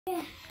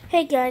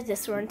Hey guys,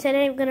 this is Rowan.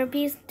 Today I'm gonna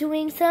be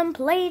doing some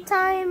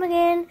playtime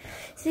again.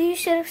 So you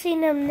should have seen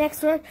the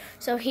next one.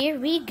 So here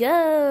we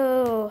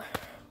go.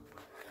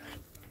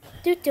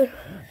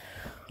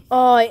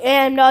 I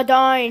am the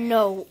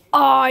dino.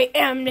 I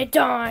am the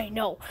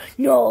dino.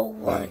 No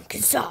one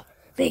can stop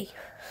me.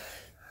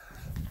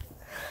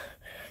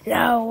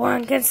 No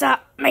one can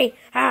stop me.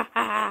 Ha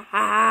ha ha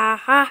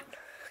ha ha.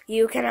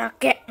 You cannot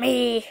get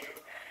me.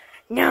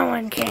 No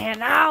one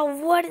can. Oh,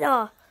 what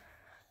the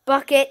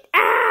bucket?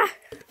 Ah!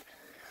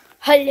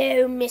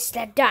 Hello,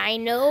 Mr.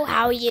 Dino.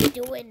 How you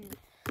doing?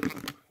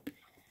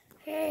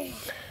 Hey.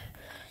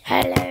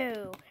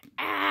 Hello.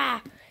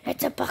 Ah!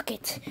 It's a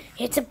bucket.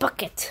 It's a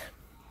bucket.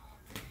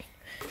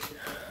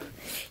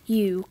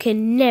 You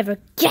can never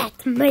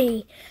get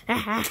me. Ah,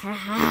 ha, ha,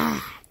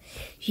 ha.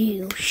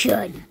 You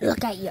should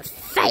look at your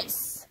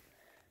face.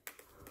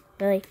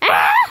 Really?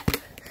 Ah!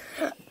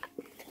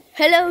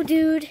 Hello,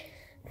 dude.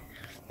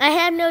 I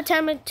have no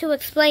time to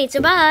explain, so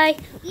bye.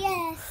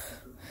 Yes.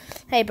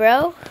 Hey,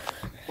 bro.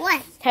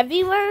 What? Have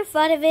you ever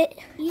thought of it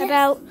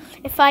about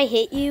if I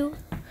hit you?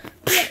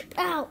 Get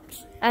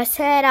out. I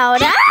said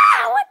out.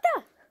 Ah! What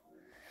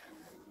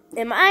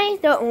the? Am I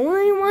the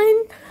only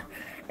one?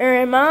 Or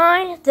am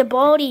I the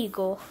bald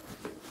eagle?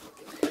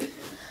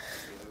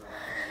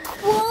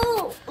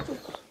 Whoa.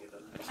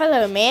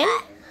 Hello, man.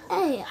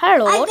 Hey.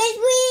 Hello. I think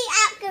we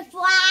can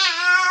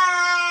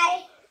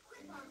fly.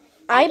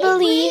 I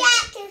believe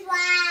can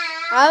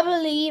fly. I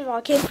believe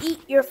I can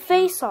eat your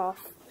face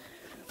off.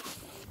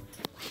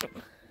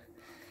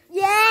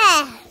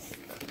 Yes.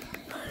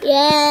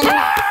 Yes.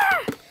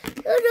 Ah!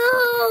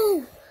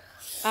 Oh,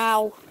 no.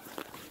 Ow.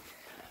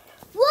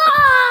 Whoa.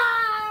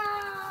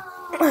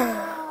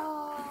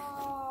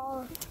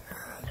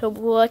 So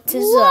what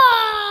is up?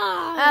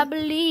 I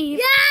believe.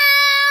 Yeah.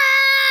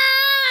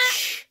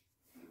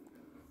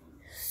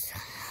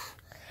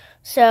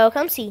 So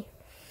come see.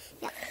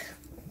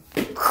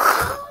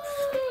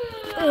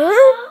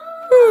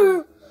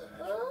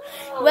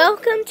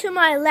 Welcome to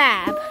my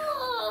lab.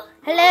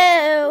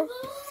 Hello.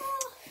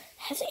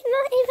 Has he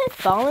not even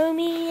followed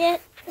me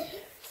yet?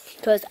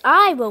 Because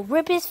I will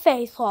rip his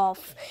face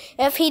off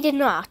if he did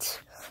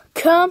not.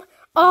 Come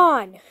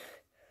on.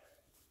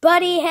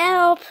 Buddy,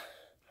 help.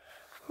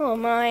 Oh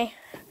my.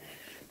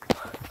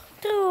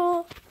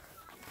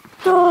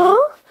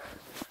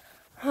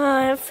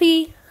 If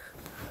he...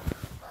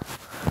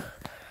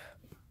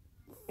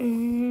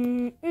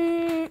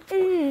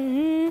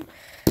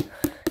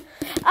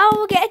 I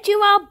will get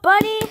you out,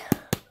 buddy.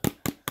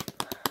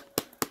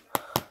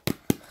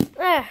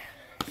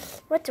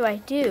 What do I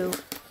do?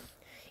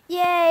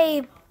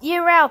 Yay,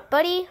 you're out,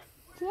 buddy.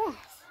 Yes.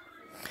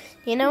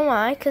 You know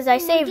why? Because I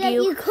saved you.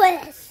 You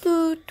quiz.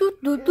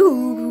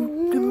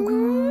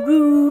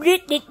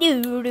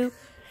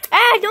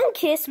 Ah, don't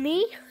kiss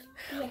me.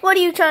 Yeah. What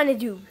are you trying to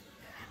do?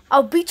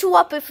 I'll beat you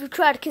up if you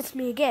try to kiss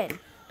me again.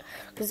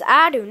 Because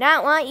I do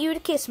not want you to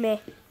kiss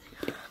me.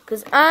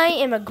 Because I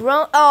am a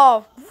grown...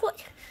 Oh,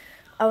 what?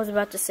 I was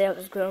about to say I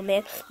was a grown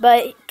man.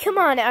 But come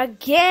on,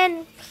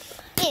 again.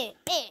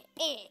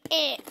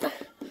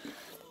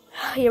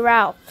 You're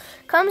out.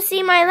 Come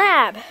see my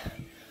lab.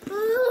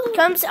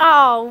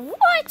 Oh,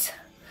 what?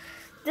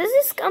 Does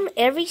this come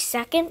every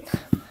second?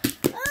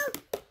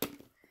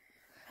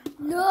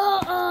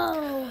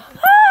 No.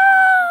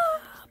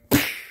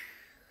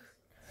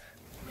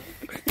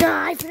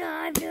 Knife.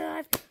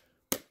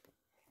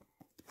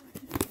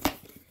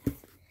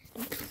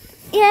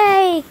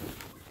 Yay.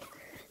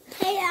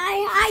 Hey,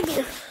 I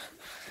do.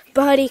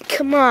 Buddy,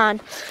 come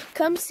on.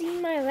 Come see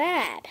my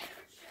lab.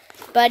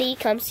 Buddy,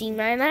 come see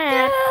my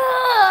lab.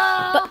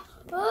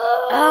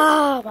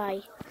 Oh,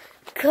 my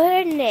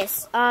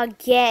goodness.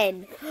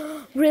 Again.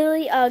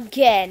 Really,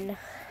 again.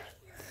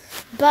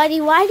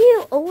 Buddy, why do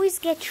you always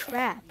get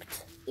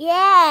trapped?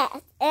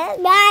 Yes.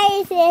 And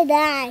nice.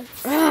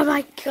 Oh,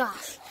 my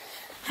gosh.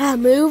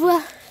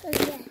 Move.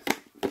 Okay.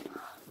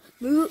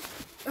 Move.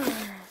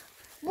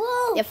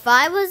 Whoa. If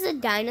I was a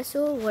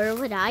dinosaur, where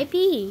would I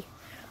be?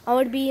 I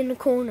would be in the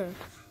corner.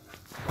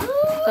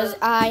 Because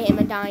I am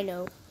a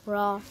dino.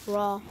 Raw.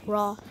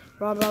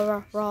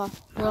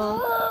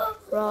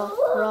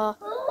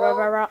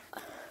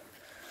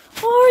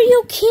 Are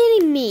you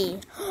kidding me?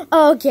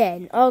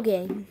 Again.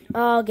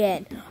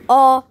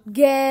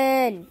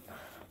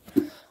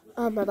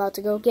 I'm about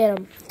to go get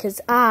him.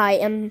 Because I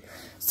am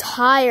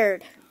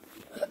tired.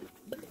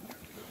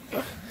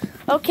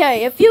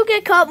 Okay, if you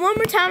get caught one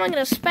more time, I'm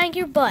going to spank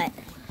your butt.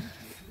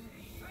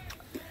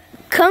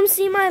 Come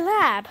see my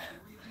lab.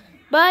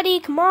 Buddy,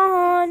 come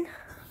on.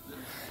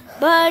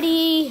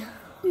 Buddy.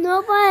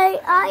 No,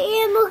 but I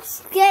am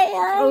scared.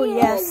 Oh,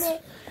 yes.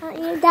 I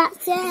am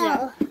that cell.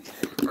 Yeah.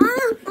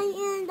 I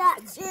am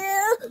that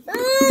cell.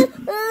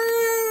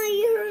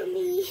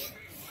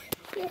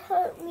 You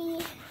hurt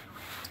me.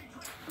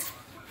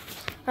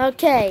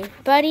 Okay,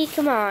 buddy,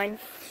 come on.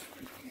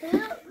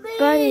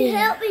 Buddy.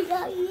 Help me,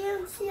 I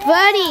am scared.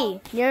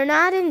 Buddy, you're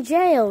not in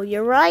jail.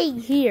 You're right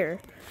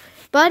here.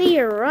 Buddy,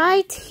 you're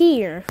right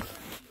here.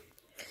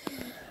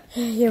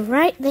 You're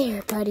right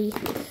there, buddy.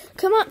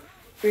 Come on.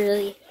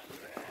 Really?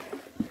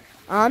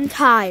 I'm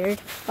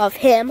tired of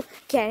him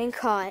getting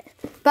caught.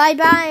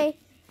 Bye-bye.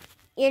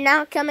 You're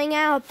not coming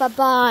out.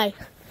 Bye-bye.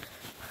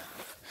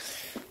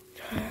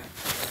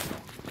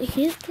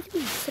 He's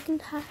getting me sick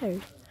and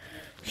tired.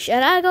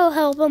 Should I go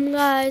help him,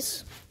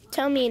 guys?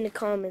 Tell me in the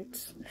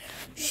comments.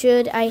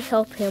 Should I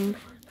help him?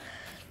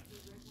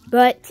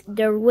 But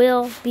there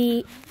will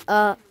be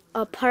a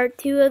part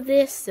 2 of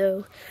this,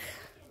 so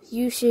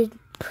you should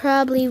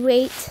probably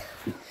wait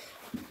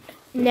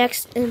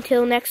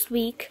until next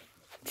week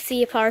to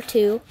see a part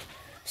 2.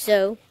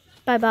 So,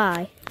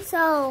 bye-bye.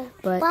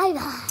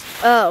 Bye-bye.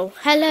 Oh,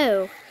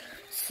 hello.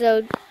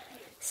 So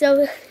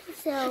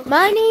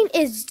my name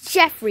is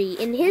Jeffrey,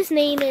 and his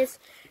name is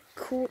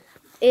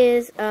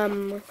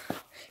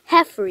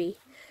Heffrey.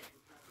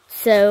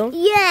 So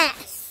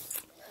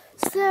Yes.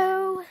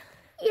 So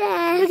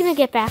Yes. we're gonna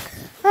get back.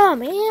 Oh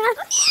man,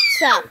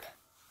 stop!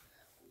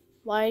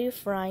 Why are you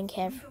flying,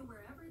 Kev?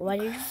 Why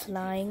are you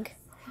flying?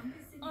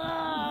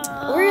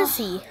 Where is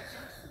he?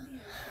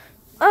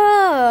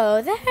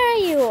 Oh, there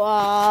you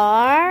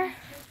are.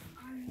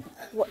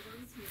 What?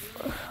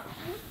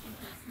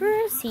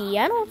 Where is he?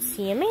 I don't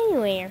see him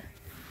anywhere.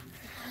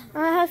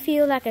 I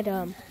feel like a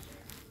dumb.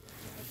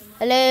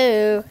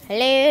 Hello,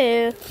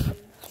 hello.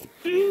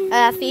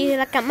 I feel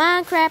like a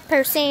Minecraft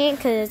person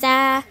 'cause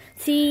I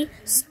see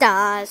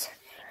stars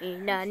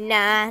in the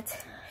night,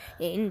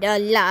 in the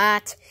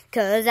light,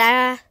 'cause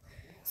I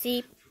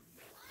see.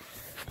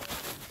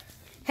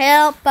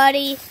 Help,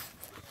 buddy.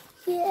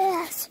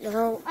 Yes.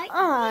 No. I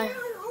can't on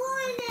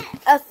it.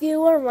 If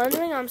you were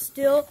wondering, I'm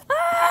still.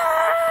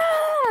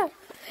 Ah!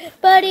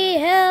 Buddy,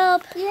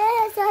 help!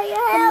 Yes,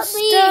 I'm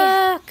me.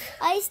 stuck.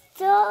 I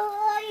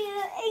saw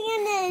you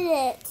in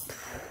it.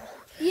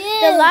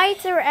 Yes. The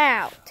lights are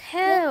out.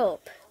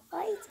 Help!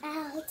 Lights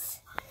out.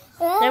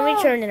 Let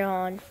me turn it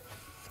on.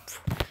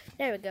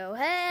 There we go.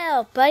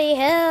 Help, buddy,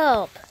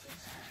 help!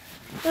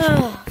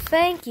 Oh,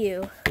 thank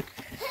you.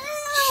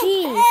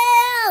 Jeez.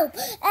 Help!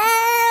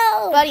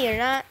 Help! Buddy,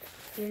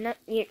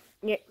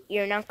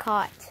 you're not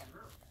caught.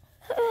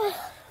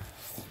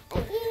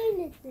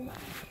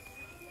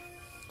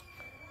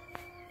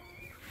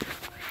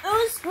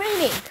 Who's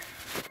screaming?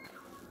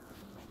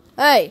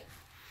 Hey!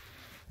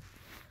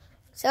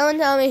 Someone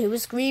tell me who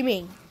was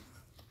screaming.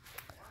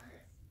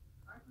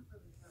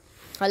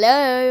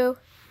 Hello?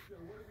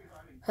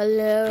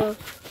 Hello?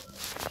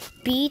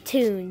 Be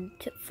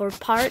tuned for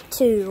part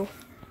 2.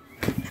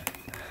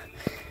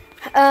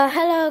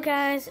 Hello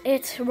guys,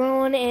 it's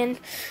Rowan and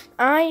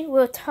I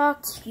will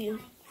talk to you.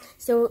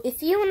 So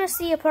if you want to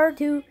see a part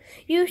 2,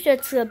 you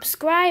should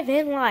subscribe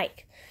and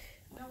like.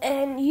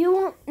 And you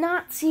will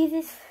not see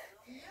this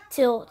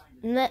till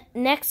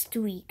next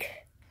week.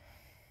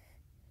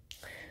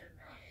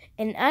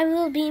 And I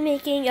will be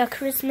making a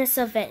Christmas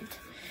event.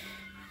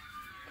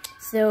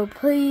 So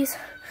please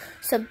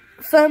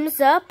thumbs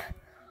up,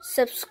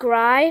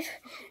 subscribe,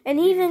 and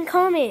even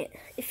comment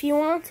if you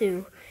want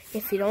to.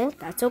 If you don't,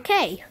 that's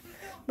okay.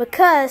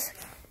 Because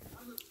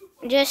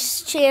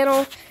this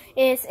channel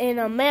is in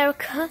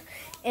America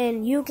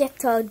and you get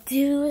to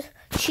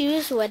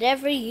choose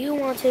whatever you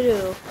want to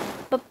do.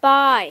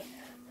 Bye-bye.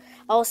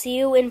 I'll see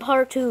you in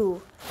part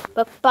 2.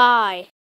 Bye-bye.